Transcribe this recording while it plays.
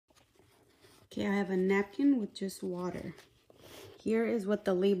Okay, I have a napkin with just water. Here is what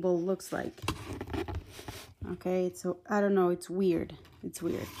the label looks like. Okay, so I don't know, it's weird. It's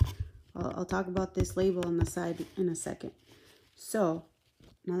weird. I'll talk about this label on the side in a second. So,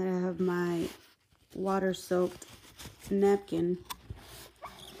 now that I have my water-soaked napkin,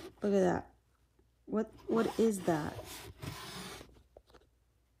 look at that. What is that?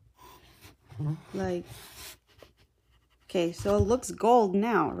 Like, okay, so it looks gold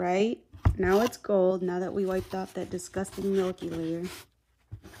now, right? Now it's gold, now that we wiped off that disgusting milky layer.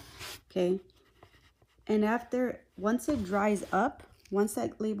 Okay. And once it dries up, once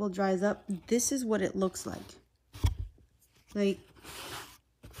that label dries up, this is what it looks like. Like,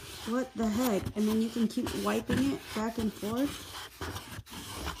 what the heck? And then you can keep wiping it back and forth,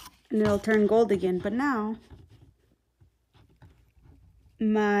 and it'll turn gold again. But now,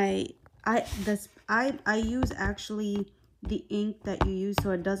 I use actually the ink that you use, so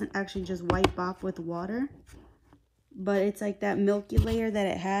it doesn't actually just wipe off with water. But it's like that milky layer that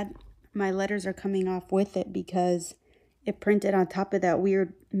it had. My letters are coming off with it because it printed on top of that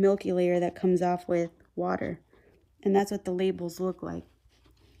weird milky layer that comes off with water. And that's what the labels look like.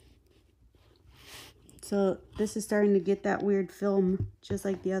 So this is starting to get that weird film just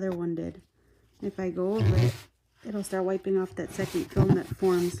like the other one did. If I go over it, it'll start wiping off that second film that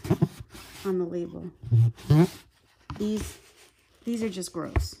forms on the label. These are just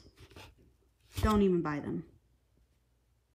gross. Don't even buy them.